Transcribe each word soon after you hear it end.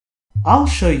I'll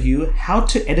show you how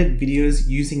to edit videos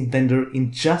using Blender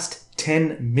in just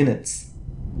 10 minutes.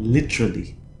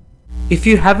 Literally. If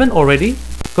you haven't already,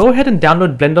 go ahead and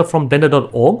download Blender from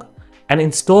blender.org and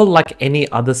install like any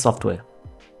other software.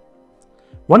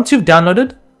 Once you've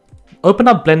downloaded, open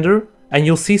up Blender and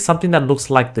you'll see something that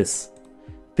looks like this.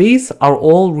 These are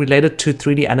all related to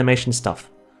 3D animation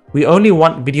stuff. We only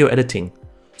want video editing.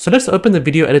 So let's open the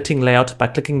video editing layout by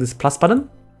clicking this plus button,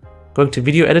 going to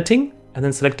video editing, and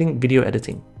then selecting video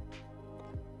editing.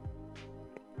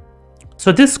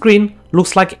 So this screen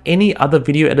looks like any other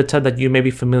video editor that you may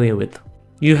be familiar with.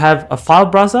 You have a file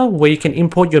browser where you can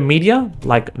import your media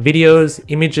like videos,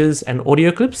 images, and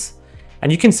audio clips,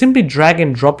 and you can simply drag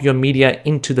and drop your media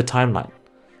into the timeline.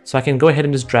 So I can go ahead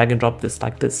and just drag and drop this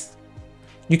like this.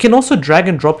 You can also drag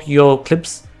and drop your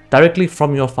clips directly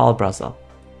from your file browser.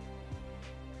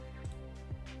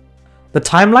 The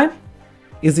timeline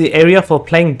is the area for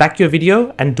playing back your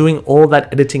video and doing all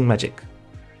that editing magic.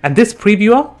 And this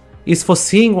previewer is for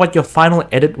seeing what your final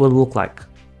edit will look like.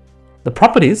 The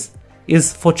properties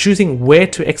is for choosing where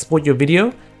to export your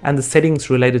video and the settings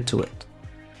related to it.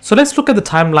 So let's look at the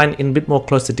timeline in a bit more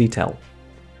closer detail.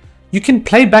 You can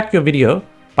play back your video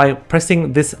by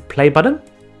pressing this play button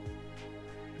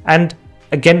and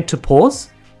again to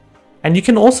pause. And you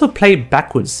can also play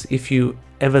backwards if you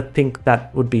ever think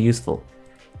that would be useful.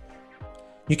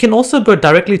 You can also go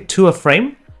directly to a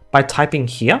frame by typing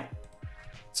here.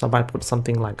 So I might put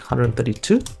something like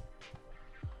 132.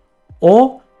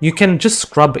 Or you can just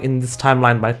scrub in this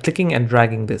timeline by clicking and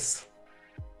dragging this.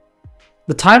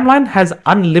 The timeline has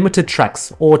unlimited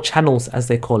tracks, or channels as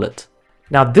they call it.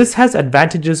 Now this has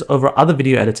advantages over other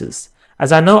video editors,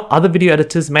 as I know other video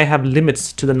editors may have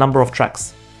limits to the number of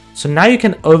tracks. So now you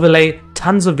can overlay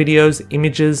tons of videos,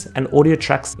 images, and audio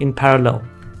tracks in parallel.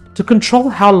 To control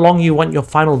how long you want your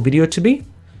final video to be,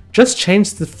 just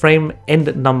change the frame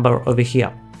end number over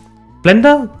here.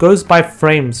 Blender goes by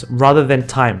frames rather than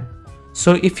time.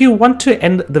 So if you want to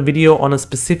end the video on a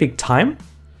specific time,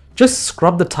 just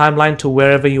scrub the timeline to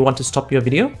wherever you want to stop your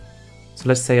video. So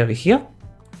let's say over here.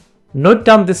 Note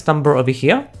down this number over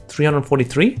here,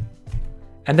 343,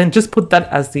 and then just put that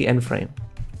as the end frame.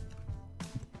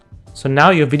 So now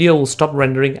your video will stop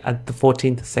rendering at the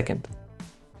 14th second.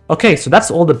 Okay, so that's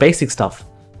all the basic stuff.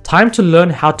 Time to learn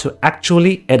how to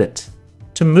actually edit.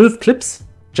 To move clips,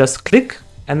 just click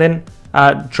and then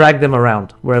drag them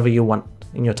around wherever you want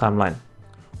in your timeline.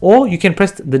 Or you can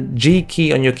press the G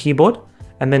key on your keyboard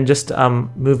and then just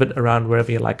move it around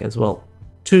wherever you like as well.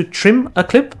 To trim a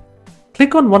clip,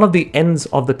 click on one of the ends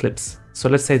of the clips. So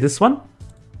let's say this one,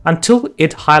 until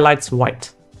it highlights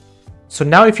white. So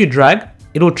now if you drag,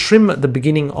 it will trim the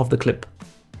beginning of the clip.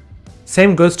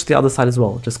 Same goes to the other side as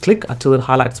well. Just click until it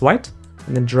highlights white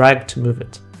and then drag to move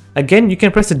it. Again, you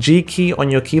can press the G key on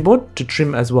your keyboard to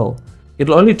trim as well.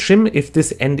 It'll only trim if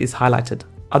this end is highlighted.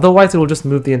 Otherwise, it will just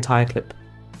move the entire clip.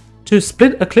 To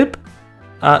split a clip,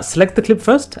 select the clip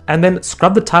first and then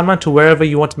scrub the timeline to wherever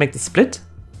you want to make the split.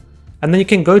 And then you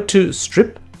can go to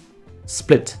strip,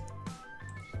 split.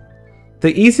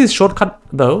 The easiest shortcut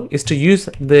though is to use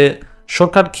the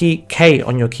shortcut key K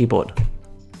on your keyboard.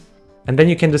 And then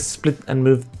you can just split and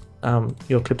move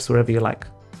your clips wherever you like.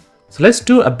 So let's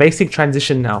do a basic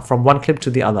transition now from one clip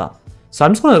to the other. So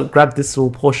I'm just going to grab this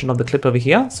little portion of the clip over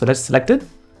here. So let's select it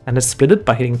and let's split it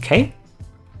by hitting K.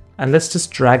 And let's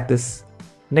just drag this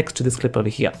next to this clip over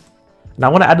here. Now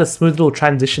I want to add a smooth little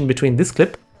transition between this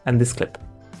clip and this clip.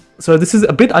 So this is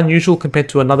a bit unusual compared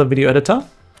to another video editor.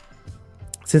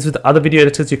 Since with other video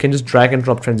editors, you can just drag and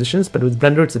drop transitions, but with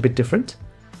Blender, it's a bit different.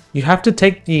 You have to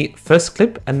take the first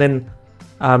clip and then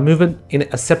move it in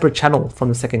a separate channel from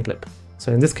the second clip.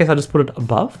 So in this case, I'll just put it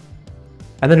above.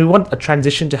 And then we want a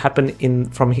transition to happen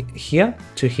from here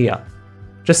to here.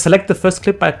 Just select the first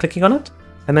clip by clicking on it,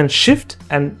 and then shift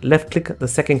and left click the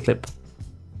second clip.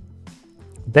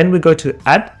 Then we go to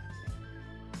add,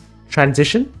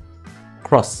 transition,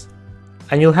 cross.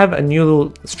 And you'll have a new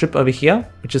little strip over here,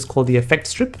 which is called the effect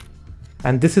strip.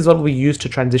 And this is what we use to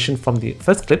transition from the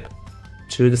first clip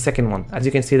to the second one. As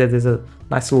you can see that there's a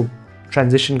nice little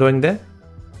transition going there,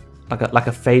 like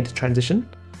a fade transition.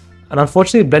 And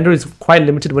unfortunately, Blender is quite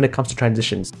limited when it comes to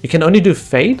transitions. You can only do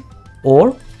fade,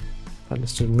 or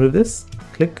let's just remove this,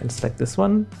 click and select this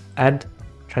one, add,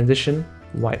 transition,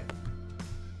 wipe,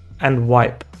 and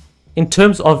wipe. In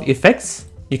terms of effects,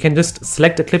 you can just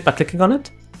select a clip by clicking on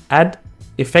it, add,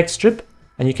 effect strip,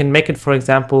 and you can make it, for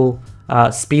example,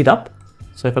 speed up.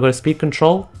 So if I go to speed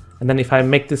control, and then if I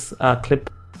make this clip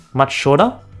much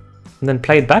shorter, and then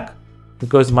play it back, it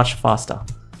goes much faster.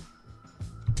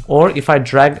 Or if I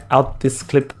drag out this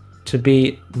clip to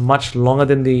be much longer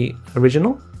than the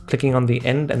original, clicking on the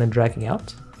end and then dragging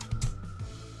out,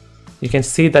 you can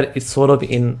see that it's sort of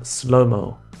in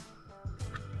slow-mo.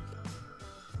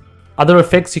 Other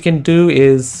effects you can do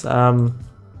is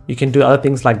you can do other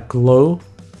things like glow.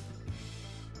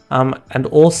 And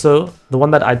also the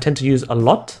one that I tend to use a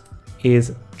lot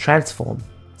is transform.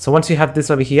 So once you have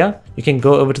this over here, you can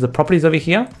go over to the properties over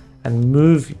here and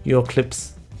move your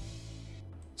clips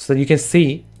so that you can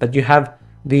see that you have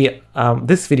the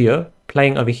this video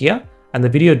playing over here and the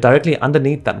video directly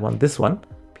underneath that one, this one,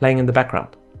 playing in the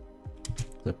background.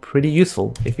 So pretty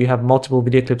useful if you have multiple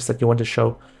video clips that you want to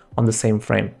show on the same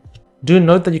frame. Do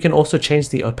note that you can also change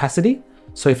the opacity.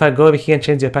 So if I go over here and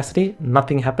change the opacity,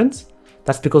 nothing happens.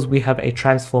 That's because we have a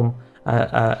transform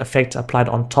effect applied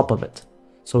on top of it.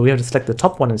 So we have to select the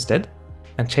top one instead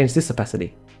and change this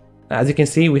opacity. As you can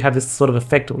see, we have this sort of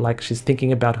effect like she's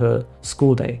thinking about her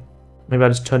school day. Maybe I'll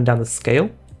just turn down the scale.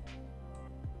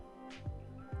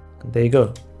 And there you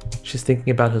go. She's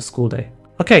thinking about her school day.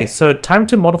 Okay, so time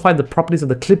to modify the properties of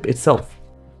the clip itself.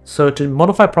 So to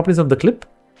modify properties of the clip,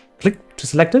 click to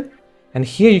select it. And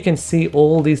here you can see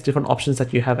all these different options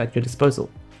that you have at your disposal.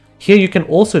 Here you can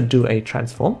also do a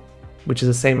transform, which is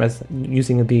the same as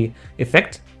using the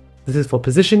effect. This is for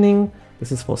positioning,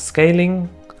 this is for scaling,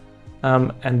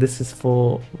 and this is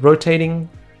for rotating,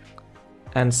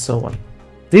 and so on.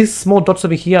 These small dots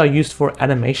over here are used for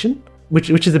animation, which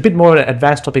is a bit more an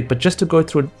advanced topic, but just to go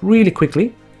through it really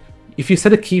quickly, if you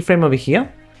set a keyframe over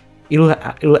here, it'll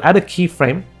add a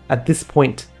keyframe at this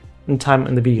point in time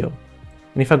in the video.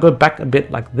 And if I go back a bit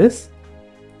like this,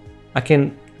 I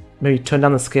can maybe turn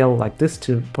down the scale like this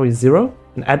to probably 0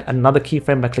 and add another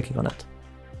keyframe by clicking on it.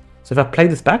 So if I play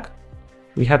this back,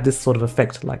 we have this sort of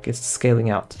effect like it's scaling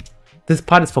out. This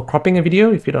part is for cropping a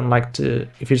video if you don't like to,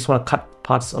 if you just want to cut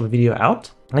parts of a video out.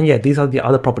 And yeah, these are the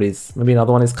other properties. Maybe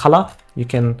another one is color. You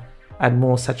can add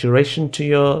more saturation to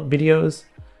your videos.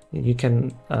 You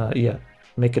can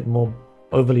make it more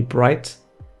overly bright.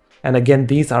 And again,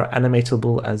 these are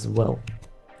animatable as well.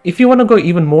 If you want to go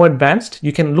even more advanced,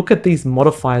 you can look at these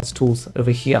modifiers tools over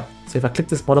here. So if I click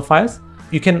this modifiers,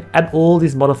 you can add all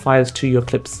these modifiers to your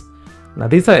clips. Now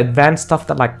these are advanced stuff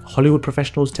that like Hollywood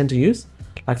professionals tend to use.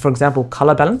 Like for example,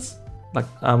 color balance. Like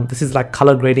this is like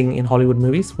color grading in Hollywood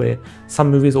movies, where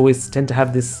some movies always tend to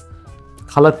have this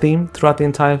color theme throughout the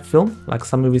entire film. Like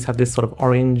some movies have this sort of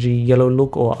orangey yellow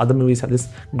look, or other movies have this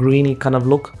greeny kind of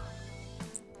look.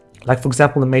 Like for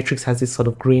example, The Matrix has this sort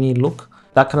of greeny look.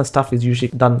 That kind of stuff is usually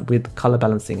done with color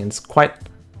balancing, and it's quite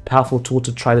a powerful tool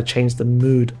to try to change the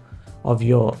mood of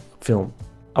your film.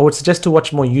 I would suggest to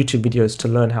watch more YouTube videos to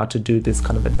learn how to do this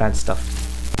kind of advanced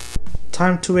stuff.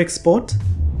 Time to export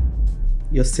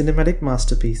your cinematic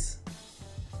masterpiece.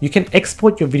 You can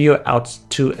export your video out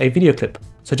to a video clip.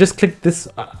 So just click this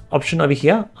option over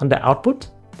here under output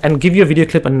and give your video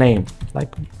clip a name,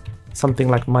 like something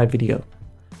like my video,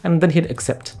 and then hit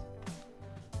accept.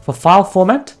 For file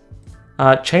format,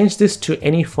 change this to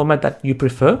any format that you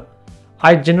prefer.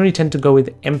 I generally tend to go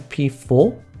with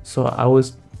MP4, so I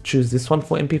always choose this one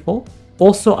for MP4.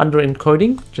 Also under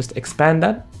encoding, just expand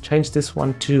that, change this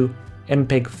one to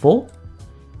MPEG-4.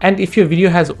 And if your video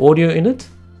has audio in it,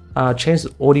 change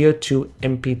the audio to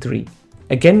MP3.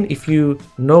 Again, if you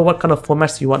know what kind of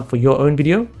formats you want for your own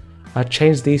video,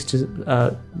 change these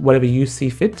to whatever you see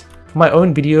fit. For my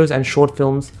own videos and short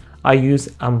films, I use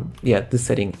this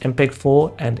setting,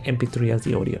 MPEG-4 and MP3 as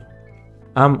the audio.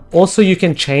 Also, you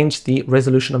can change the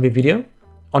resolution of your video.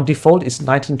 On default, it's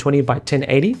 1920 by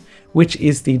 1080, which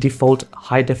is the default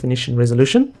high definition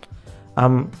resolution.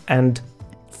 And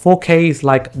 4K is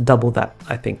like double that,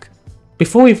 I think.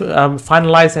 Before we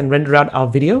finalize and render out our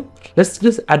video, let's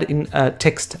just add in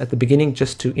text at the beginning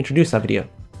just to introduce our video.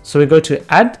 So we go to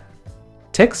add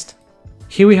text.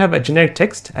 Here we have a generic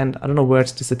text, and I don't know where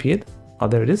it's disappeared. Oh,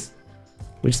 there it is.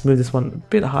 We just move this one a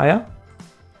bit higher.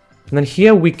 And then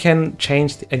here we can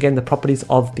change, again, the properties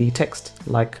of the text,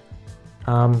 like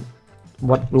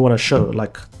what we want to show,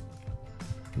 like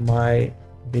my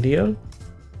video.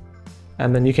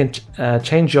 And then you can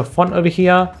change your font over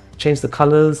here, change the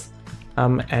colors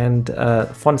and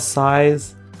font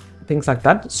size, things like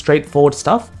that, straightforward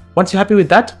stuff. Once you're happy with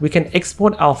that, we can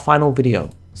export our final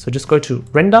video. So just go to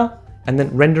render and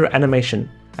then render animation,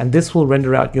 and this will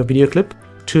render out your video clip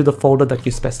to the folder that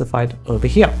you specified over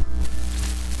here.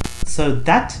 So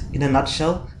that, in a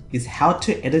nutshell, is how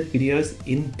to edit videos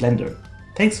in Blender.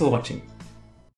 Thanks for watching.